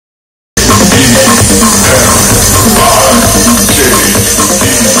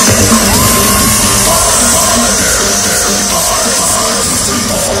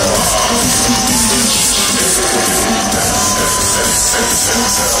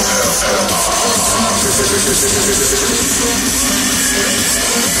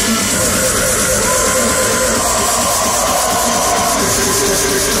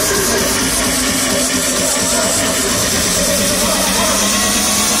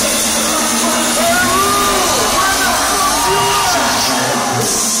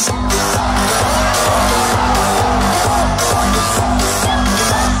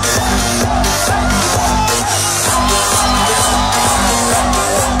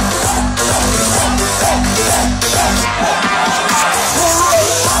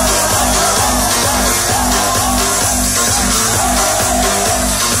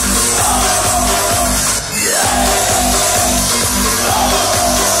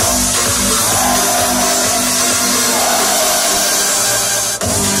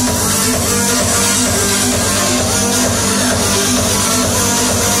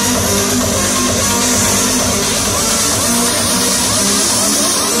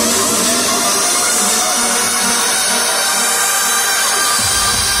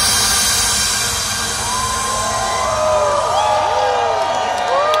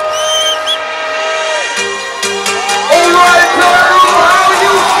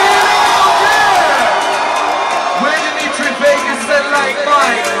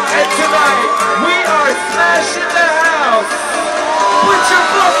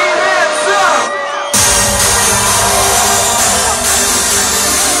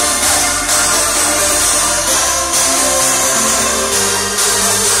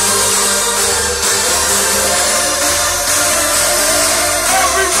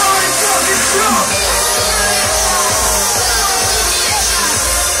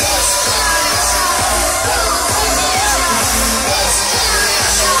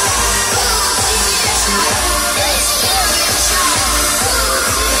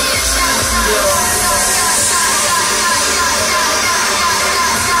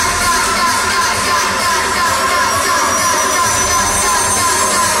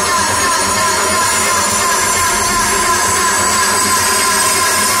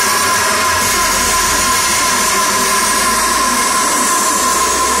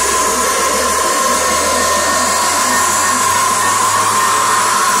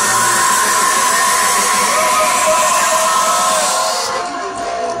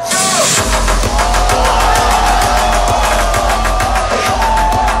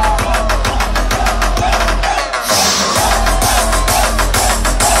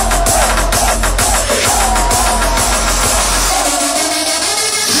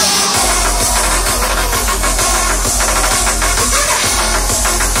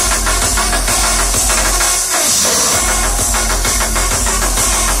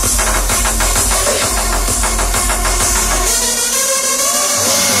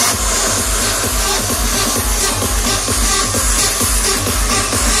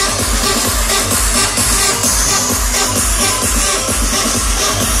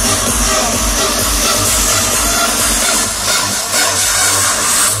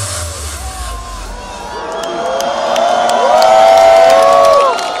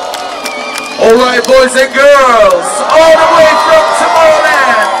Alright, boys and girls, all the way from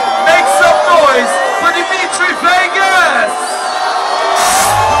Tomorrowland, make some noise for Dimitri Vegas!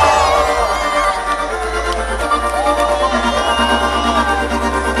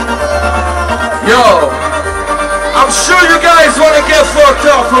 Yo, I'm sure you guys want to get fucked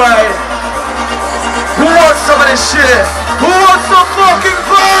up, right? Who wants some of this shit? Who wants some fucking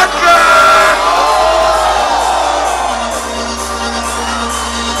vodka?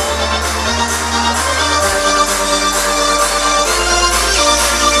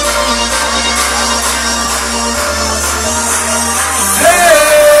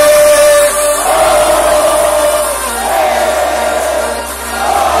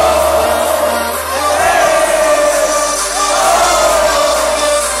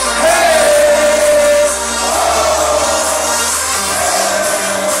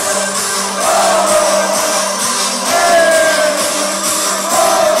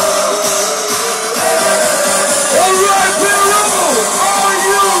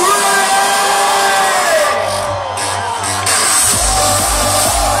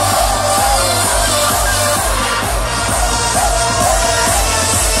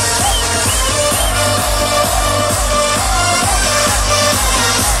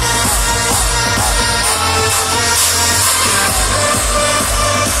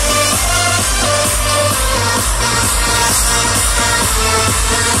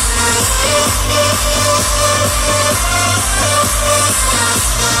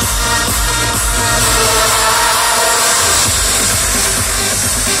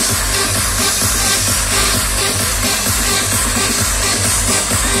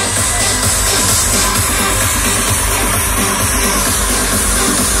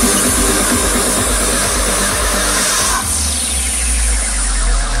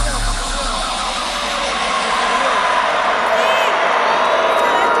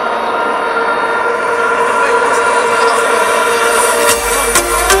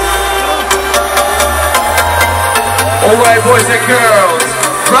 Alright, boys and girls,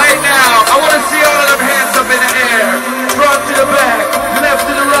 right now, I want to see all of them hands up in the air. Front to the back, left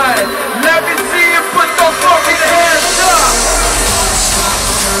to the right. Let me see you put those fucking hands up.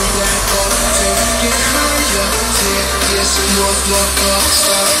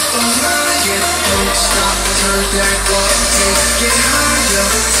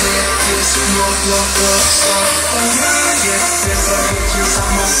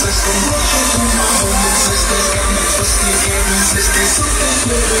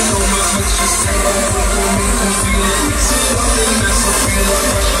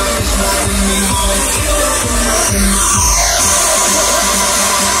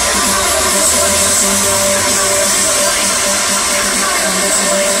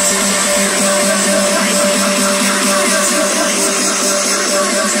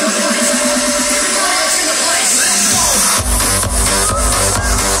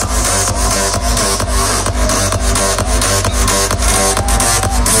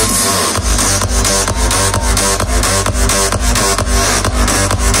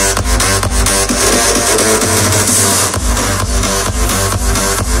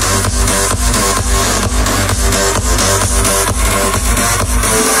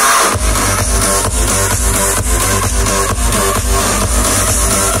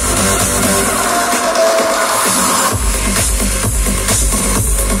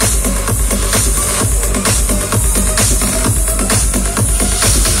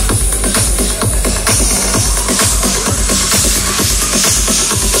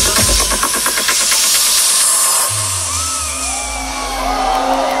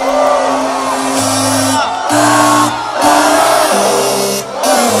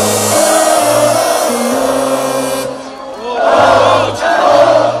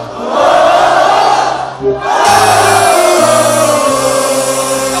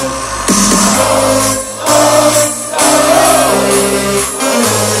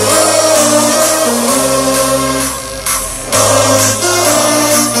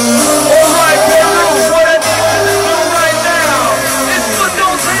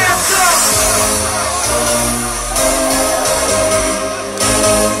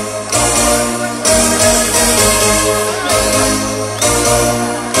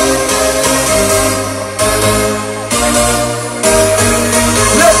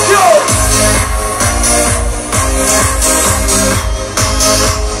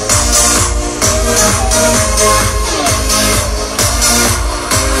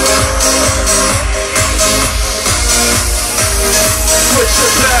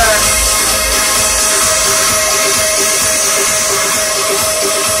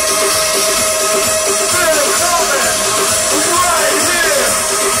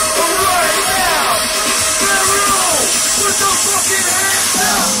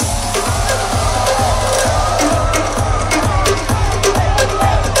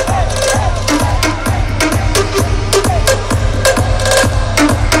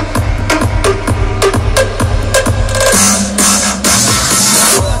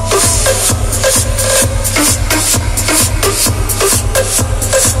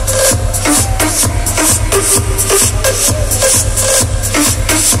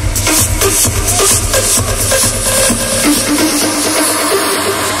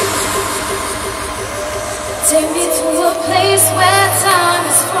 Take me to a place where time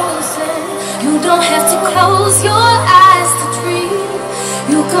is frozen. You don't have to close your eyes to dream.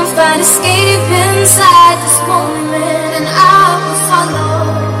 You can find escape inside this moment, and I will follow.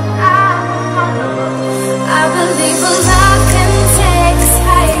 I believe a love can take us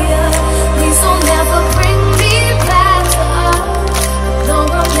higher. Please don't ever bring me back to us. No,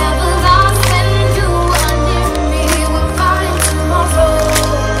 I'm never lost when you are near me. We'll find tomorrow.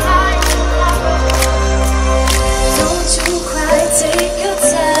 Don't you cry, take your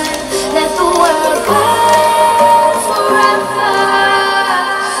time. Let the world go forever.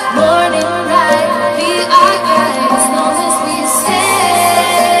 Morning light will be our guide as long as we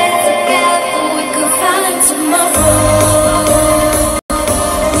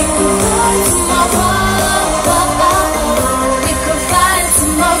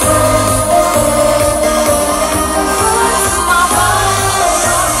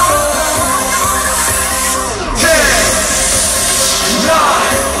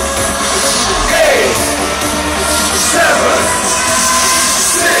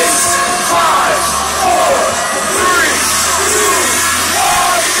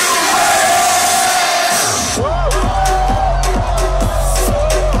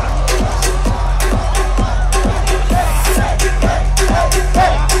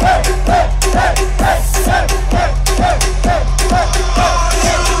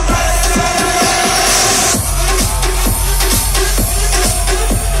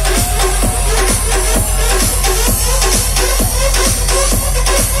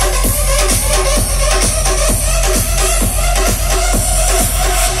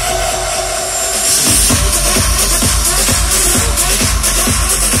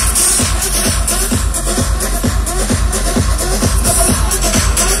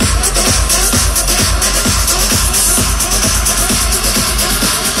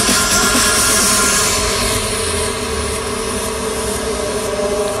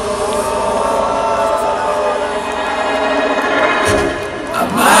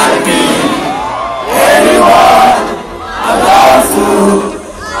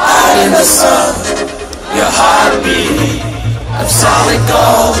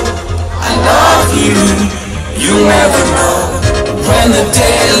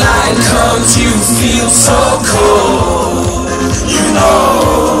deadline comes, you feel so cold. You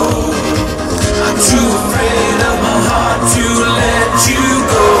know, I'm too afraid of my heart to let you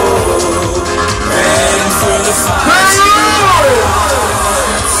go. Ready for the fight.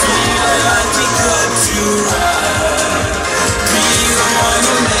 Feel like we got to ride. Be the one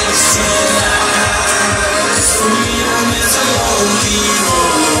who makes it last. Freedom is a lonely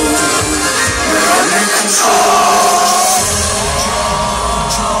road. We're under control.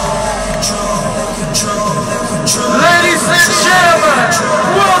 Ladies and gentlemen,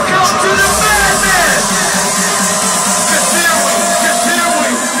 welcome to the madness! Just here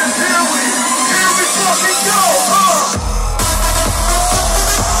we fucking go,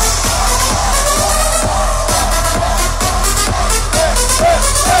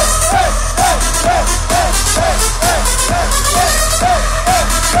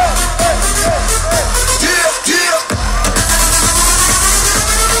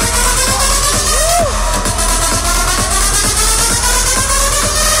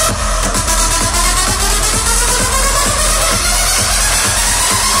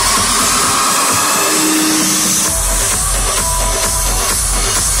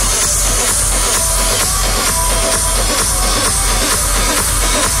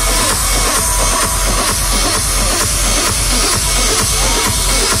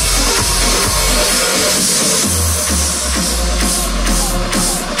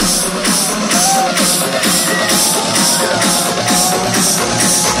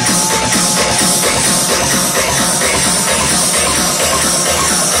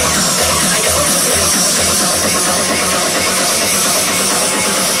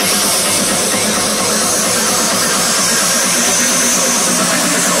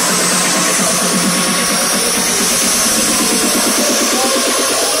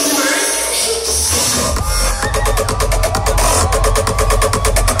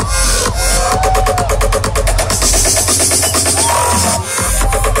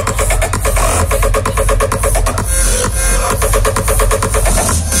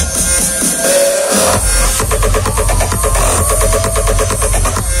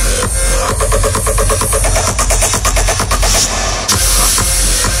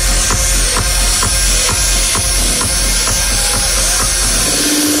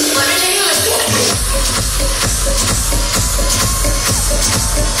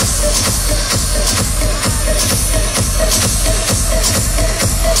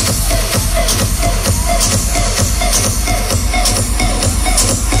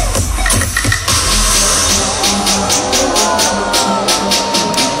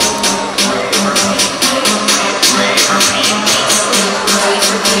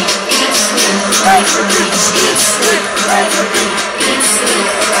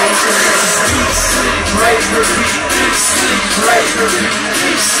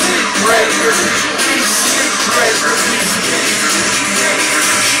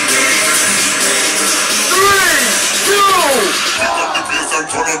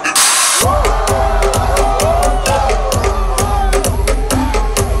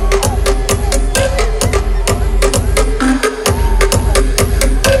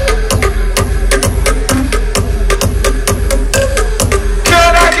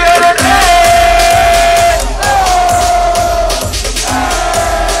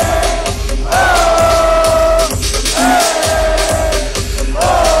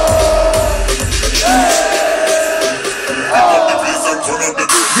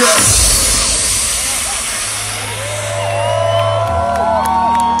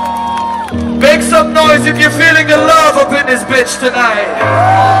 Make some noise if you're feeling the love up in this bitch tonight.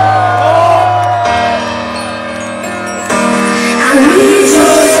 I need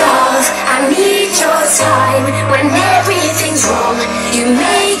your love, I need your time. When everything's wrong, you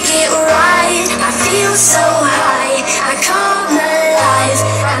make it right. I feel so high, I come alive.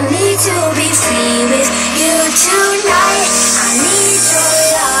 I need to be free with you tonight. I need your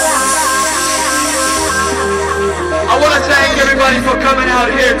love. I want to thank everybody for coming out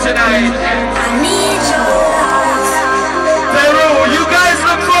here tonight. I need your love. Peru, you guys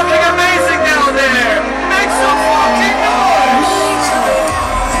look fucking amazing down there. Make some fucking noise.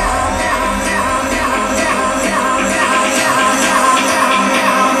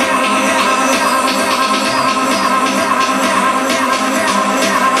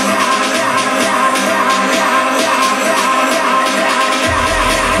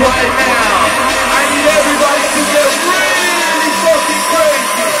 Right now, I need everybody to get really fucking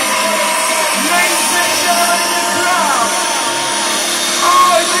crazy.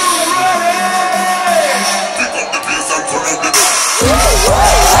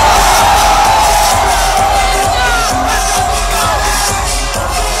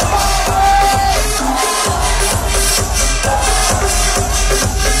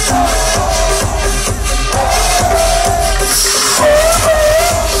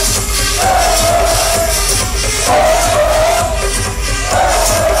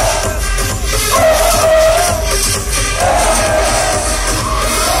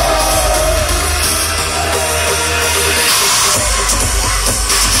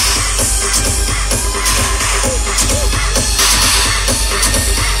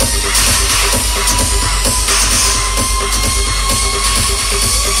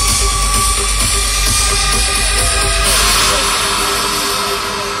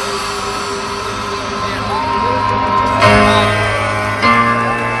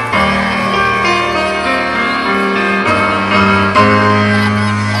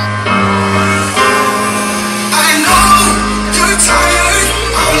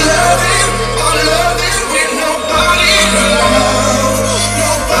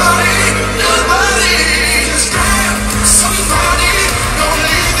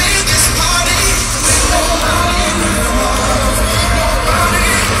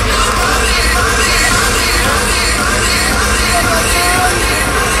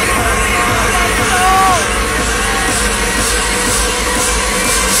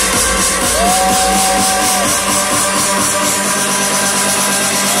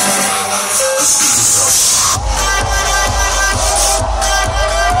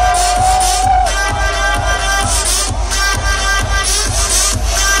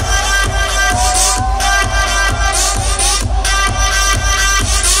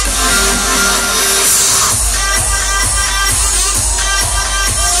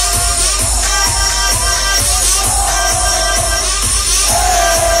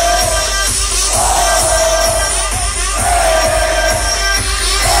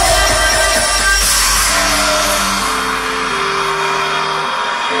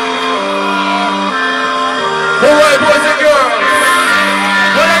 boys and girls,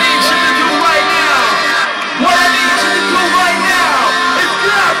 what I need you to do right now, what I need you to do right now is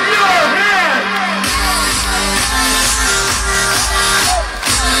clap your hands.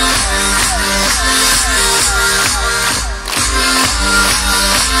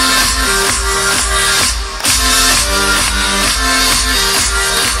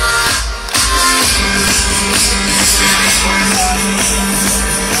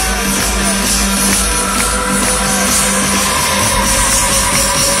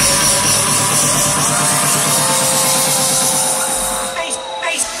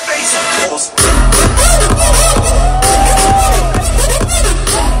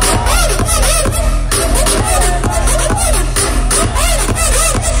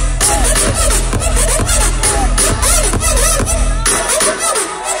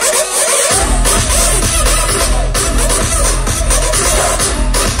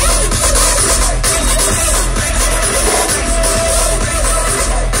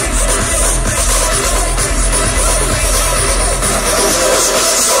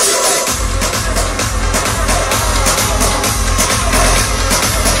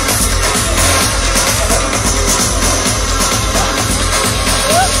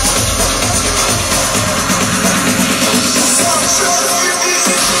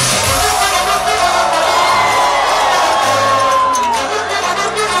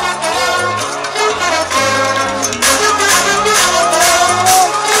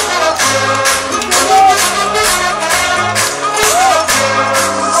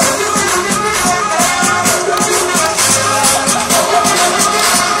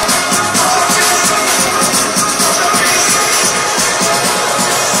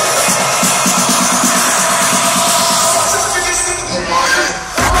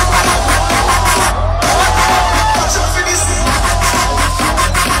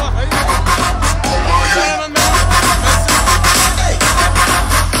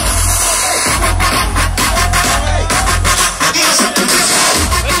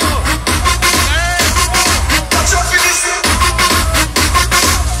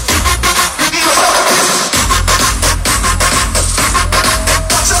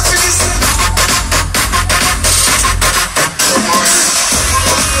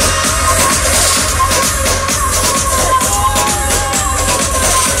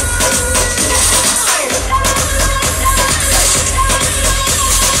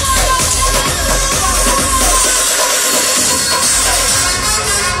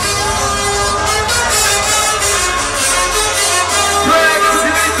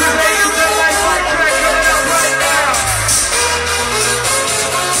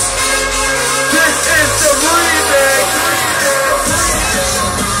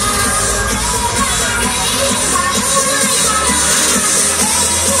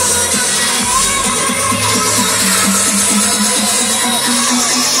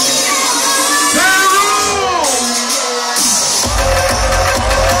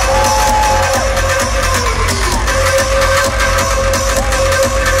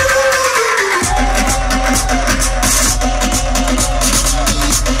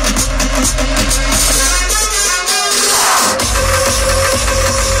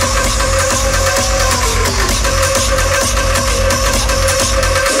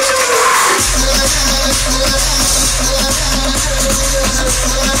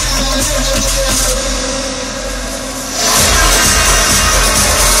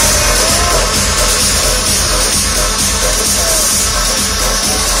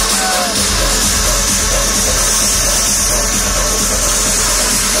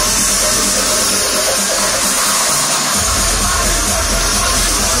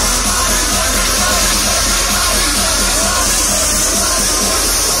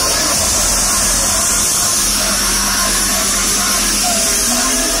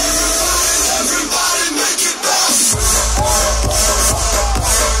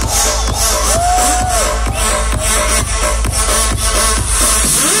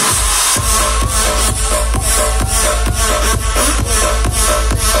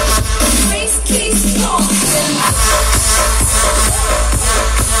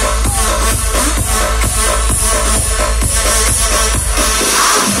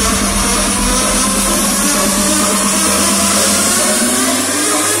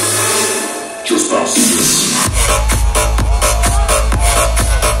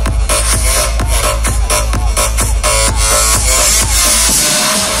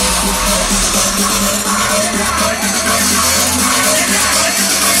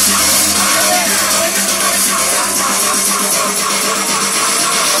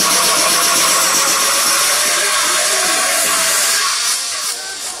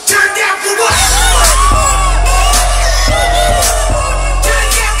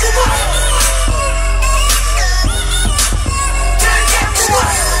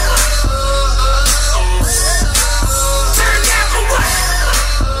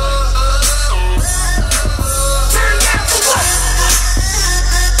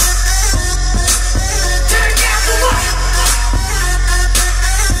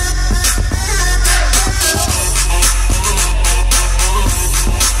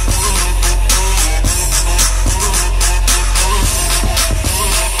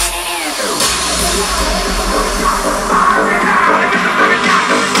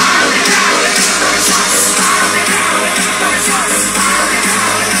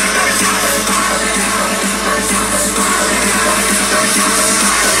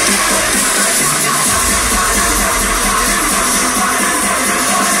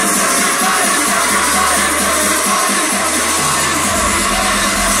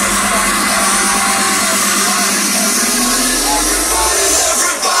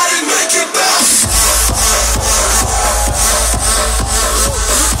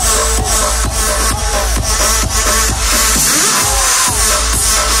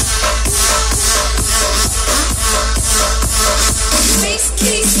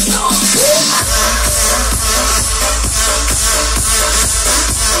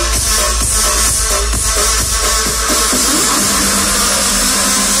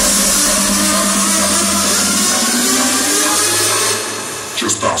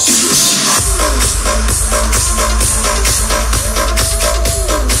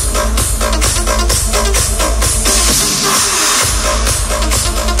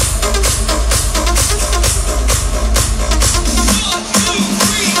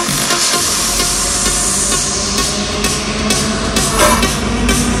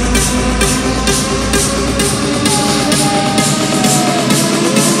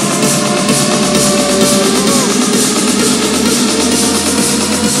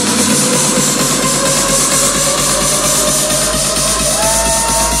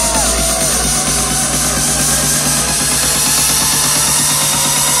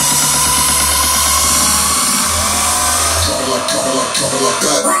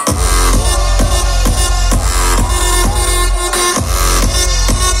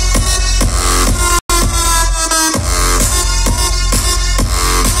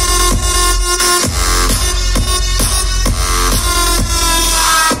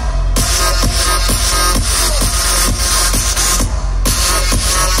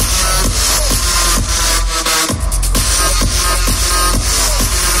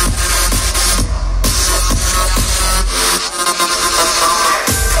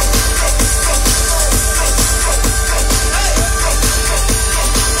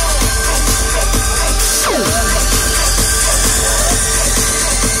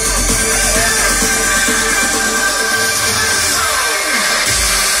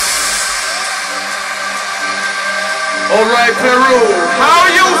 All right, Peru, how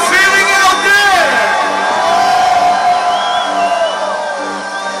are you feeling out there?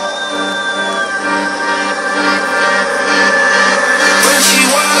 When she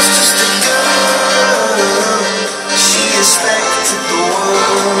was just a girl, she expected the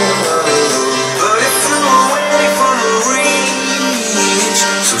world, but it flew away from her reach.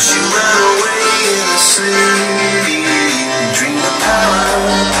 So she ran away in her sleep, dreamed of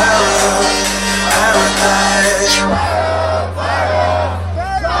paradise.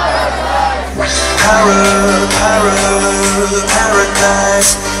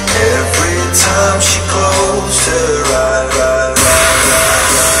 Paradise. Every time she closed her eyes.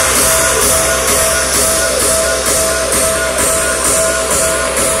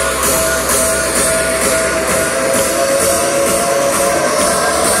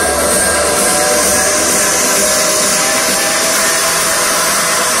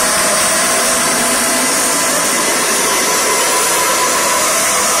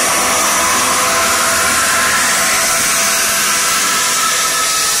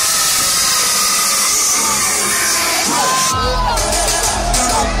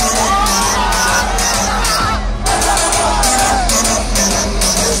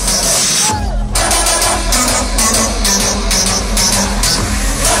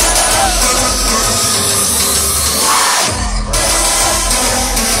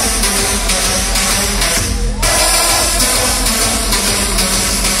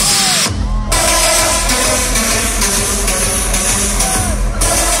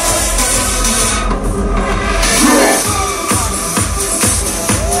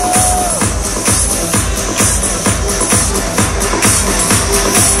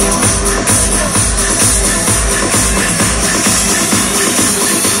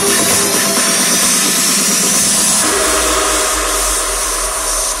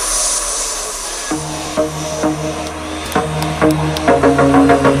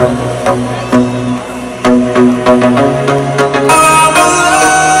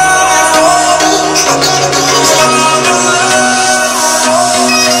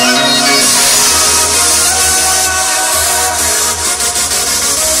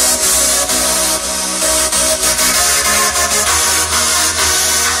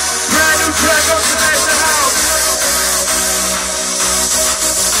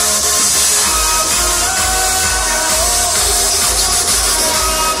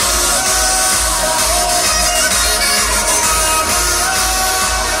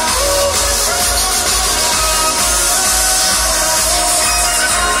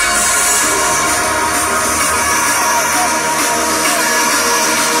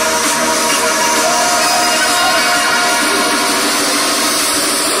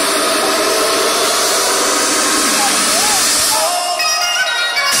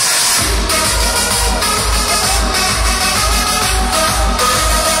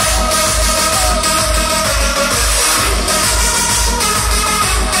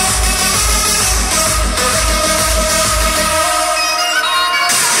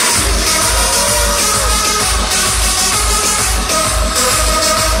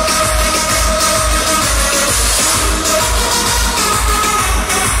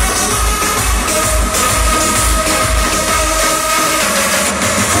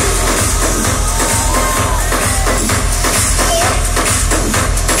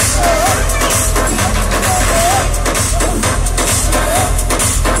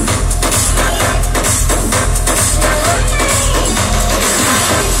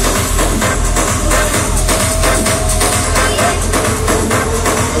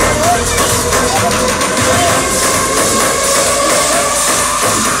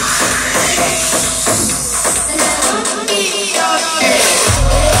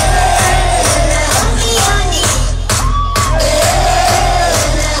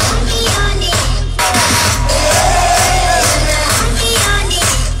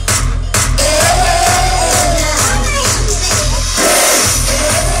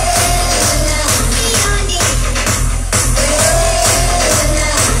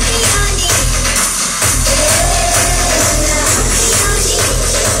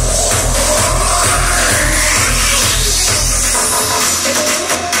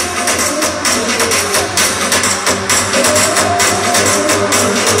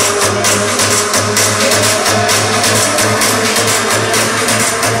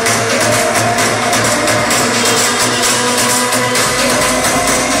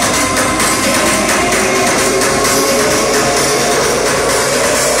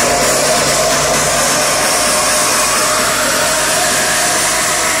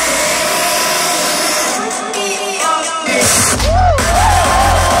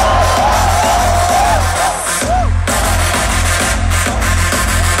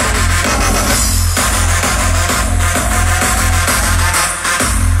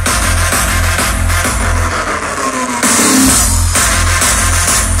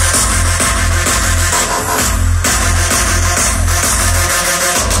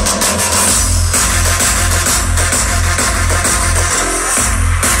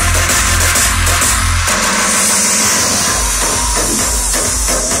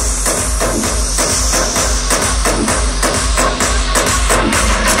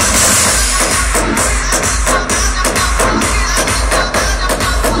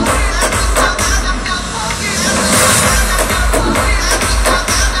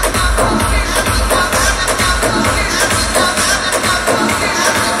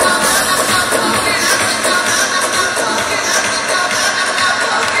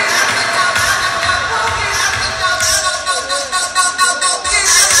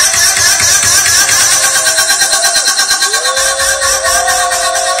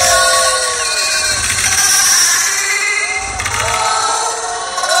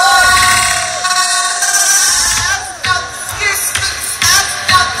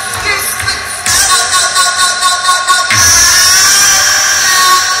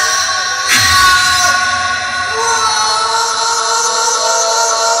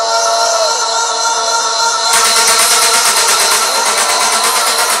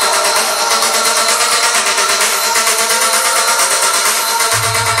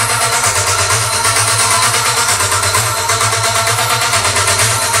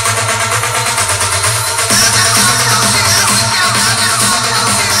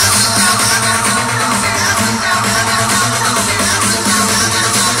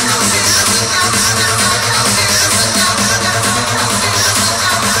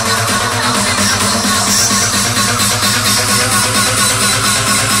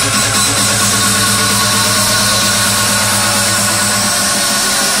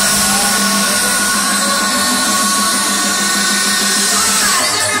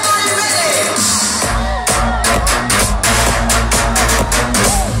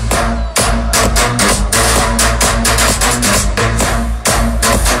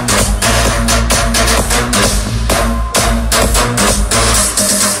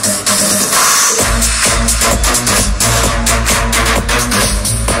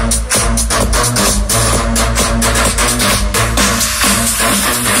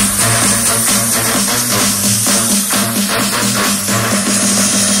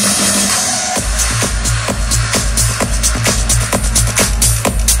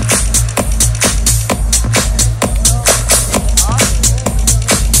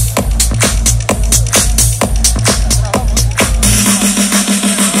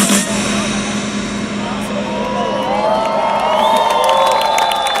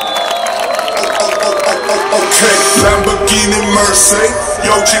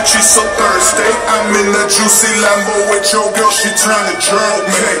 Yo, chick, she so thirsty. I'm in the juicy Lambo with your girl, she tryna jerk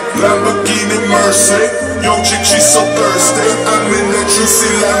me. Lamborghini Mercy. Yo, chick, she so thirsty. I'm in the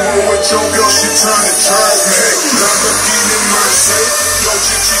juicy Lambo with your girl, she tryna jerk me. Lamborghini Mercy. Yo,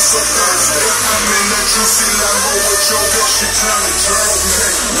 chick, she so thirsty. I'm in the juicy Lambo with your girl, she tryna jerk me.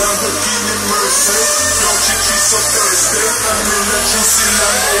 Lamborghini Mercy. Yo, chick, she so thirsty. I'm in the juicy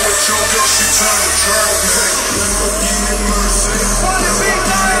Lambo with your girl, she tryna jerk me. Lamborghini Mercy.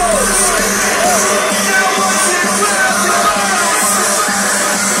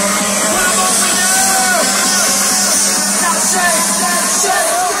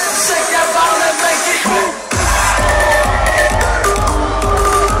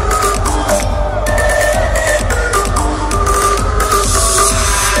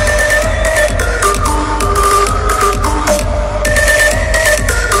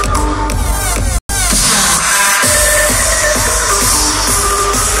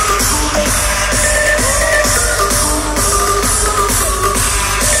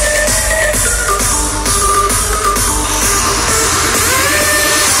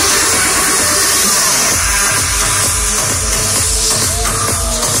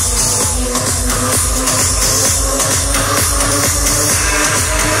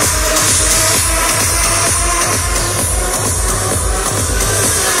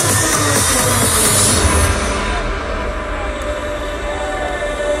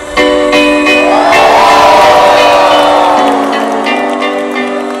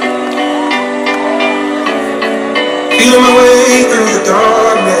 Feeling my way through the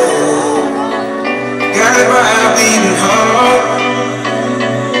darkness, guided by a beating heart.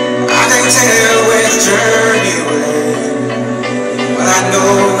 I can't tell where the journey went, but I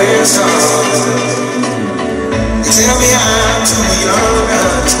know where it starts. They tell me I'm too young to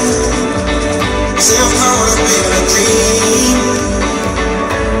understand. They say I'm caught up in a dream.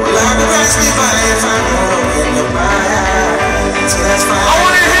 Well, I can pass me by if I don't open up my eyes. So that's fine. I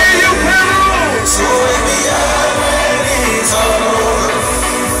wanna hear you, Peru! So wake me up when it's all over.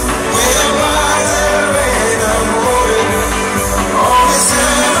 When I'm wiser and I'm older. All this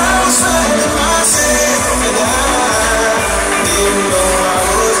time I was finding myself and I didn't know I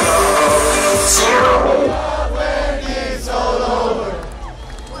was lost. So wake me up when it's all over.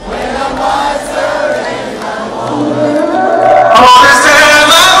 When I'm wiser and I'm older. All this time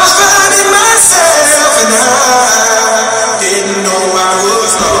I was finding myself and I didn't know I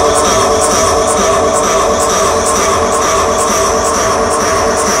was lost.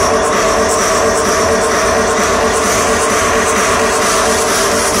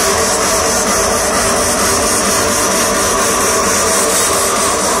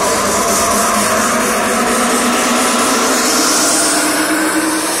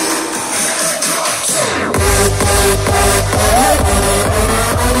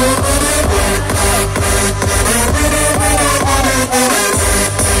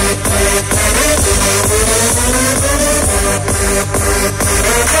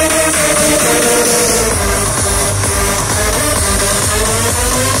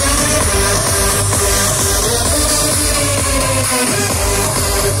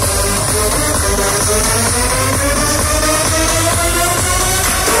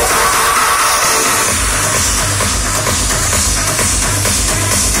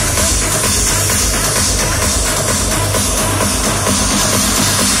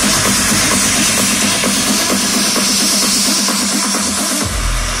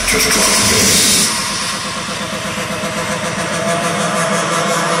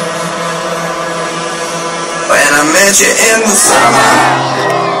 When I met you in the summer,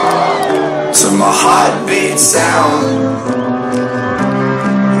 to my heartbeat sound,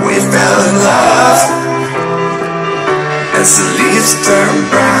 we fell in love as the leaves turn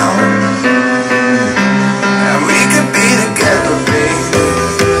brown. And we could be together, baby,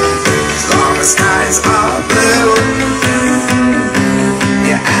 as long as skies are blue.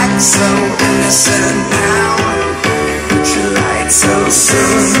 You act so innocent now, but you lied so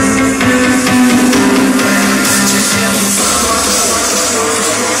soon.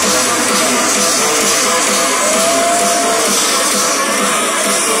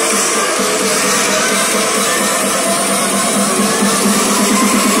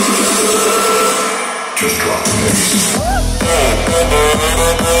 Just drop the bass.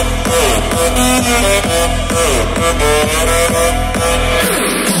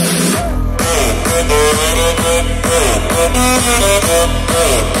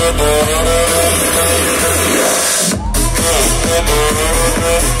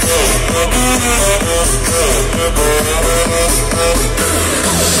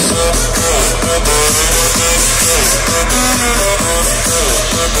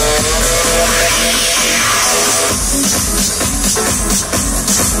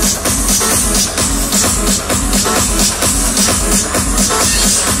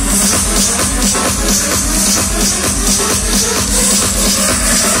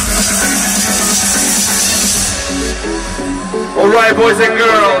 Alright, boys and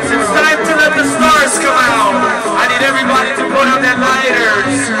girls, it's time to let the stars come out. I need everybody to put on their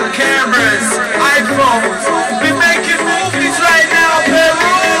lighters, cameras, iPhones. We're making movies right now, Peru!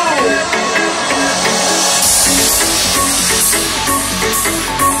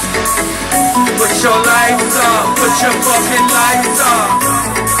 Put your lights up, put your fucking lights up.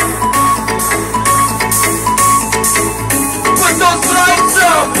 Put those lights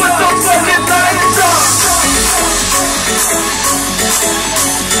up, put those fucking lights up.